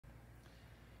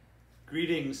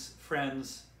Greetings,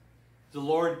 friends. The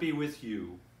Lord be with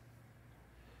you.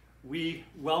 We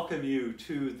welcome you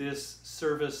to this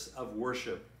service of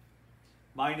worship.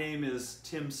 My name is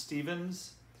Tim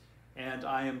Stevens, and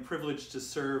I am privileged to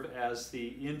serve as the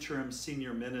interim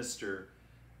senior minister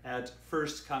at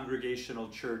First Congregational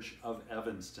Church of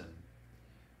Evanston.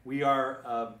 We are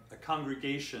a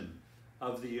congregation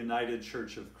of the United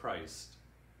Church of Christ.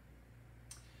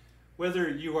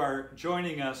 Whether you are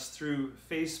joining us through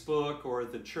Facebook or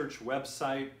the church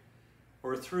website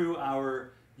or through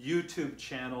our YouTube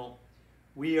channel,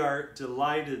 we are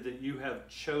delighted that you have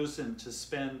chosen to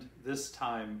spend this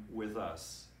time with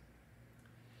us.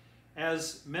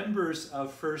 As members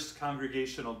of First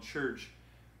Congregational Church,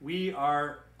 we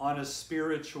are on a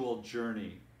spiritual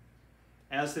journey.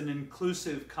 As an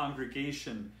inclusive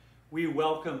congregation, we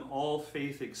welcome all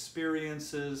faith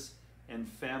experiences and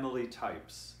family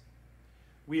types.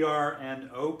 We are an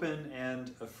open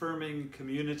and affirming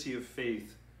community of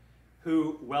faith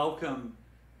who welcome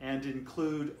and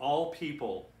include all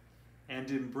people and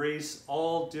embrace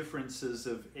all differences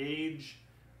of age,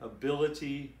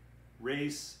 ability,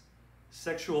 race,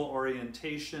 sexual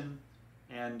orientation,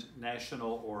 and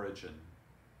national origin.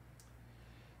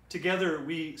 Together,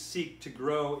 we seek to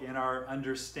grow in our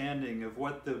understanding of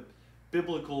what the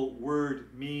biblical word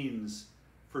means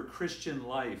for Christian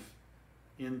life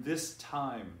in this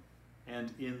time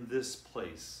and in this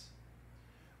place.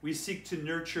 We seek to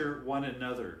nurture one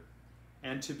another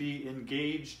and to be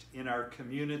engaged in our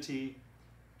community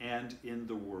and in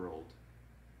the world.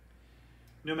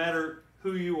 No matter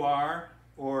who you are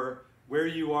or where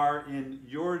you are in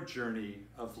your journey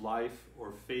of life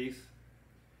or faith,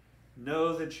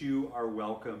 know that you are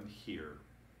welcome here.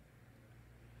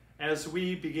 As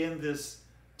we begin this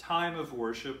time of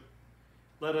worship,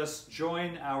 let us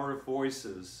join our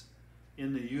voices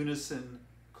in the unison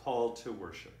call to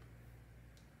worship.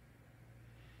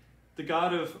 The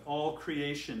God of all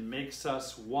creation makes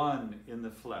us one in the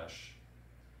flesh.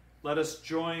 Let us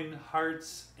join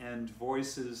hearts and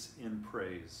voices in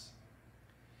praise.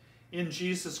 In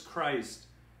Jesus Christ,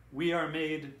 we are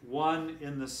made one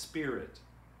in the Spirit.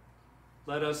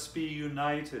 Let us be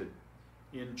united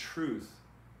in truth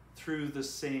through the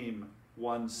same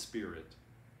one Spirit.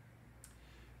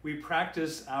 We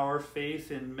practice our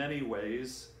faith in many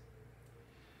ways,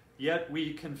 yet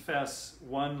we confess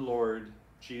one Lord,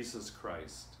 Jesus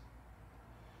Christ.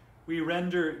 We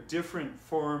render different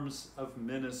forms of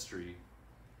ministry,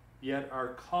 yet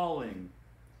our calling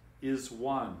is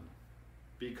one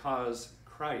because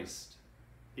Christ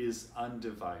is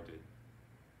undivided.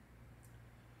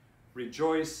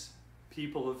 Rejoice,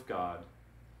 people of God.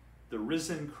 The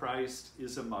risen Christ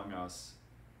is among us,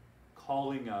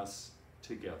 calling us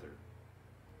together.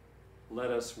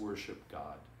 Let us worship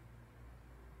God.